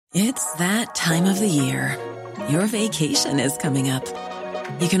It's that time of the year. Your vacation is coming up.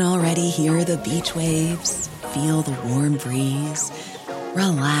 You can already hear the beach waves, feel the warm breeze,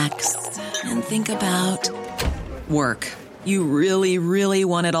 relax, and think about work. You really, really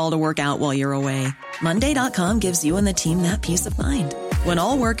want it all to work out while you're away. Monday.com gives you and the team that peace of mind. When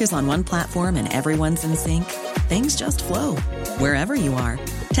all work is on one platform and everyone's in sync, things just flow. Wherever you are,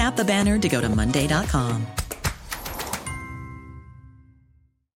 tap the banner to go to Monday.com.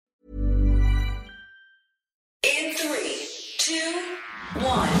 In 3, 2,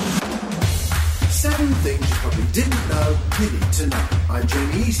 1. 7 things you probably didn't know you need to know. I'm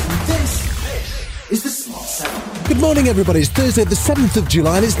Jamie East, and this is the Smart 7. Good morning, everybody. It's Thursday, the 7th of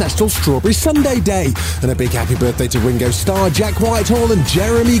July, and it's National Strawberry Sundae Day. And a big happy birthday to Ringo Starr, Jack Whitehall, and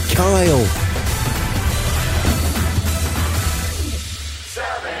Jeremy Kyle.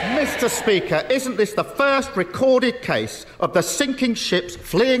 Mr. Speaker, isn't this the first recorded case of the sinking ships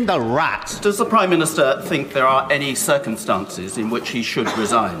fleeing the rats? Does the Prime Minister think there are any circumstances in which he should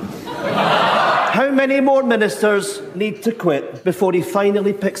resign? How many more ministers need to quit before he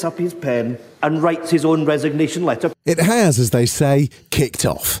finally picks up his pen and writes his own resignation letter? It has, as they say, kicked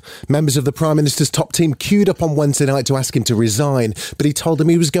off. Members of the Prime Minister's top team queued up on Wednesday night to ask him to resign, but he told them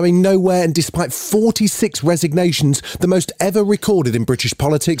he was going nowhere, and despite 46 resignations, the most ever recorded in British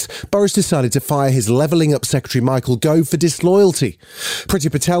politics, Boris decided to fire his levelling up Secretary Michael Gove for disloyalty.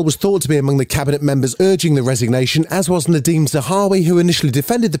 Priti Patel was thought to be among the cabinet members urging the resignation, as was Nadhim Zahawi, who initially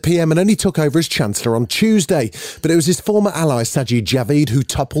defended the PM and only took over as Chancellor on Tuesday. But it was his former ally Sajid Javid who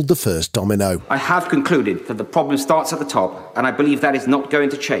toppled the first domino. I have concluded that the problem starts at the top, and I believe that is not going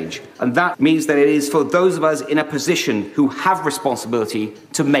to change. And that means that it is for those of us in a position who have responsibility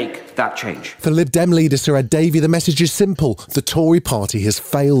to make that change. For Lib Dem leader Sir Ed Davey, the message is simple. The Tory party has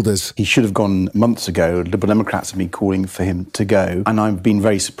failed us. He should have gone months ago. Liberal Democrats have been calling for him to go. And I've been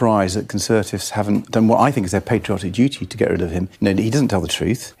very surprised that Conservatives haven't done what I think is their patriotic duty to get rid of him. No, he doesn't tell the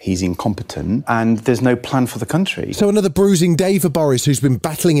truth. He's incompetent. And there's no plan for the country. So another bruising day for Boris, who's been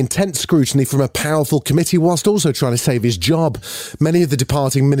battling intense scrutiny from a powerful committee whilst also trying to save his job. Many of the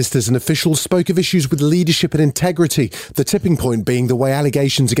departing ministers and officials spoke of issues with leadership and integrity, the tipping point being the way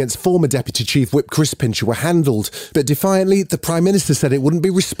allegations against former Deputy Chief Whip Chris Pincher were handled. But defiantly, the Prime Minister said it wouldn't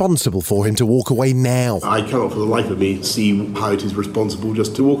be responsible for him to walk away now. I cannot for the life of me see how it is responsible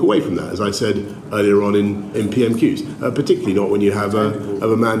just to walk away from that, as I said earlier on in PMQs, particularly not when you have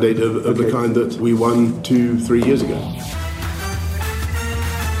a mandate of the kind that we won 2-3 years ago.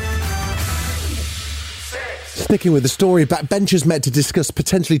 Sticking with the story, backbenchers met to discuss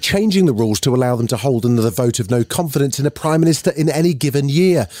potentially changing the rules to allow them to hold another vote of no confidence in a Prime Minister in any given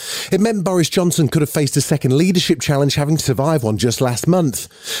year. It meant Boris Johnson could have faced a second leadership challenge, having survived one just last month.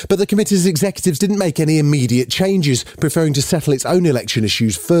 But the committee's executives didn't make any immediate changes, preferring to settle its own election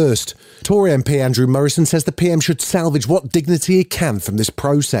issues first. Tory MP Andrew Morrison says the PM should salvage what dignity he can from this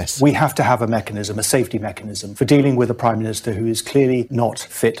process. We have to have a mechanism, a safety mechanism, for dealing with a Prime Minister who is clearly not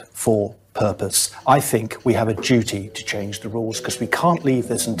fit for purpose. I think we have a duty to change the rules because we can't leave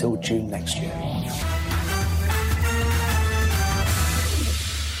this until June next year.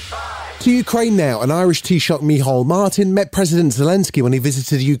 To Ukraine now, an Irish Taoiseach Micheál Martin met President Zelensky when he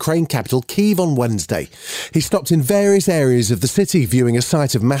visited the Ukraine capital Kyiv on Wednesday. He stopped in various areas of the city, viewing a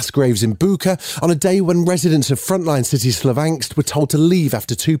site of mass graves in Bucha on a day when residents of frontline city Slavansk were told to leave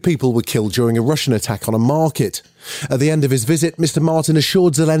after 2 people were killed during a Russian attack on a market. At the end of his visit, Mr Martin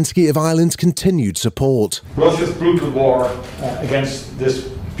assured Zelensky of Ireland's continued support. Russia's brutal war against this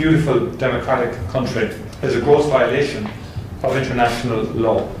beautiful democratic country is a gross violation of international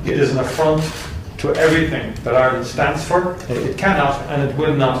law. It is an affront to everything that Ireland stands for. It cannot and it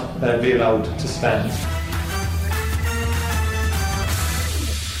will not be allowed to stand.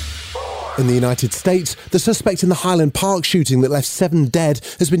 In the United States, the suspect in the Highland Park shooting that left 7 dead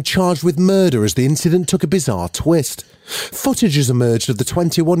has been charged with murder as the incident took a bizarre twist. Footage has emerged of the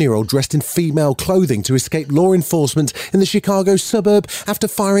 21-year-old dressed in female clothing to escape law enforcement in the Chicago suburb after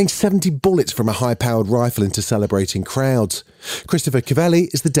firing 70 bullets from a high-powered rifle into celebrating crowds. Christopher Cavelli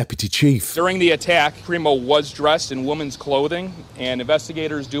is the deputy chief. During the attack, Primo was dressed in women's clothing, and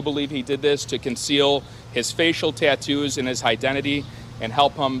investigators do believe he did this to conceal his facial tattoos and his identity and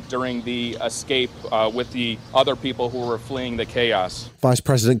help him during the escape with the other people who were fleeing the chaos. Vice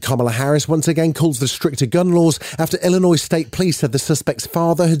President Kamala Harris once again calls for stricter gun laws after Illinois State Police said the suspect's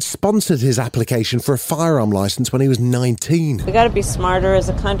father had sponsored his application for a firearm licence when he was 19. We got to be smarter as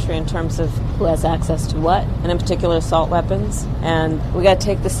a country in terms of who has access to what, and in particular assault weapons. And we got to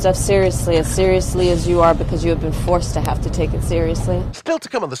take this stuff seriously as you are, because you have been forced to have to take it seriously. Still to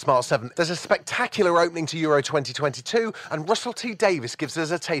come on the Smart 7, there's a spectacular opening to Euro 2022 and Russell T Davies Lewis gives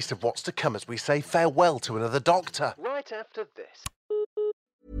us a taste of what's to come as we say farewell to another doctor. Right after this.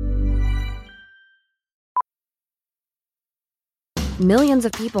 Millions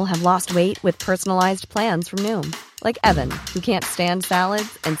of people have lost weight with personalized plans from Noom. Like Evan, who can't stand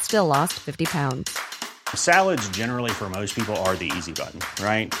salads and still lost 50 pounds. Salads generally for most people are the easy button,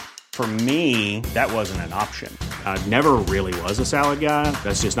 right? For me, that wasn't an option. I never really was a salad guy.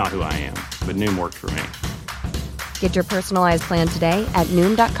 That's just not who I am. But Noom worked for me. Get your personalized plan today at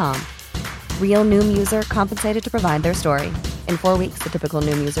Noom.com. Real Noom user compensated to provide their story. In 4 weeks, the typical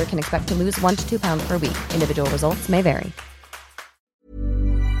Noom user can expect to lose 1 to 2 pounds per week. Individual results may vary.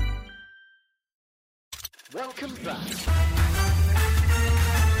 Welcome back.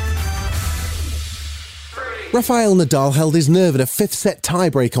 Rafael Nadal held his nerve in a fifth-set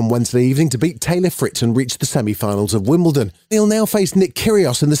tiebreak on Wednesday evening to beat Taylor Fritz and reach the semi-finals of Wimbledon. He'll now face Nick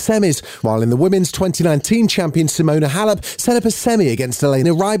Kyrgios in the semis, while in the women's 2019 champion Simona Halep set up a semi against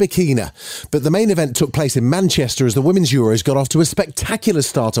Elena Rybakina. But the main event took place in Manchester as the Women's Euros got off to a spectacular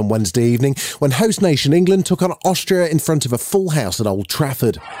start on Wednesday evening when host nation England took on Austria in front of a full house at Old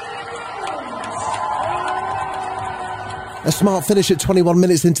Trafford. A smart finish at 21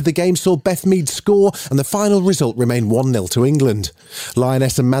 minutes into the game saw Beth Mead score and the final result remained 1-0 to England.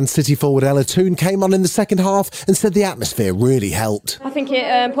 Lioness and Man City forward Ella Toone came on in the second half and said the atmosphere really helped. I think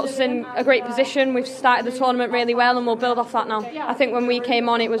it puts us in a great position. We've started the tournament really well and we'll build off that now. I think when we came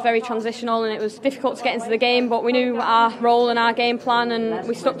on it was very transitional and it was difficult to get into the game, but we knew our role and our game plan and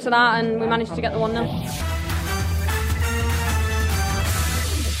we stuck to that and we managed to get the 1-0.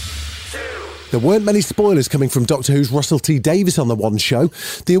 There weren't many spoilers coming from Doctor Who's Russell T Davies on the One Show.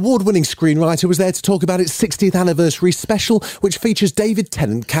 The award-winning screenwriter was there to talk about its 60th anniversary special, which features David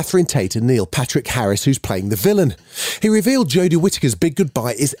Tennant, Catherine Tate and Neil Patrick Harris, who's playing the villain. He revealed Jodie Whittaker's big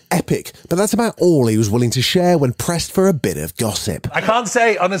goodbye is epic, but that's about all he was willing to share when pressed for a bit of gossip. I can't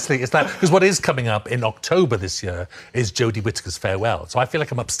say, honestly, it's that, because what is coming up in October this year is Jodie Whittaker's farewell, so I feel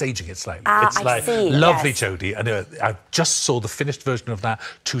like I'm upstaging it slightly. It's like, lovely, yes. Jodie, and I just saw the finished version of that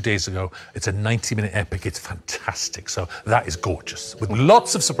 2 days ago. It's a 90-minute epic. It's fantastic. So that is gorgeous, with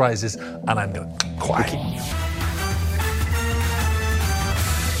lots of surprises, and I'm going to cry.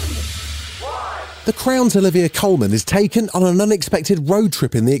 The Crown's Olivia Coleman is taken on an unexpected road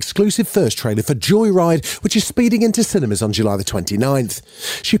trip in the exclusive first trailer for Joyride, which is speeding into cinemas on July the 29th.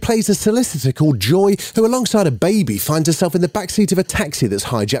 She plays a solicitor called Joy, who alongside a baby finds herself in the backseat of a taxi that's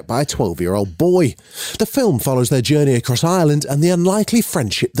hijacked by a 12-year-old boy. The film follows their journey across Ireland and the unlikely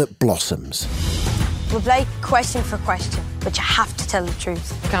friendship that blossoms. We'll play question for question, but you have to tell the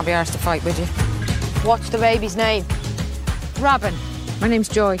truth. You can't be arsed to fight, would you? What's the baby's name? Robin. My name's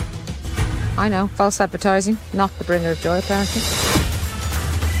Joy. I know, false advertising, not the bringer of joy, apparently.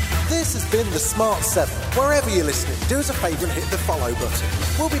 This has been The Smart 7. Wherever you're listening, do us a favour and hit the follow button.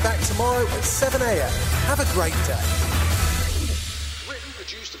 We'll be back tomorrow at 7 a.m. Have a great day. Written,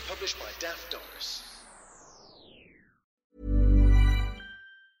 produced and published by Daft Doris.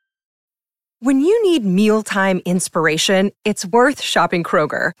 When you need mealtime inspiration, it's worth shopping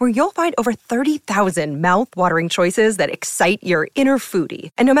Kroger, where you'll find over 30,000 mouth-watering choices that excite your inner foodie.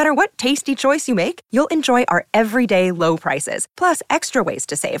 And no matter what tasty choice you make, you'll enjoy our everyday low prices, plus extra ways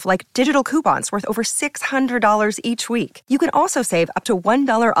to save, like digital coupons worth over $600 each week. You can also save up to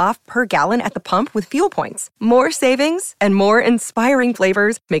 $1 off per gallon at the pump with fuel points. More savings and more inspiring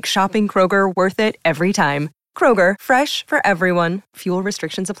flavors make shopping Kroger worth it every time. Kroger, fresh for everyone. Fuel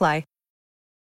restrictions apply.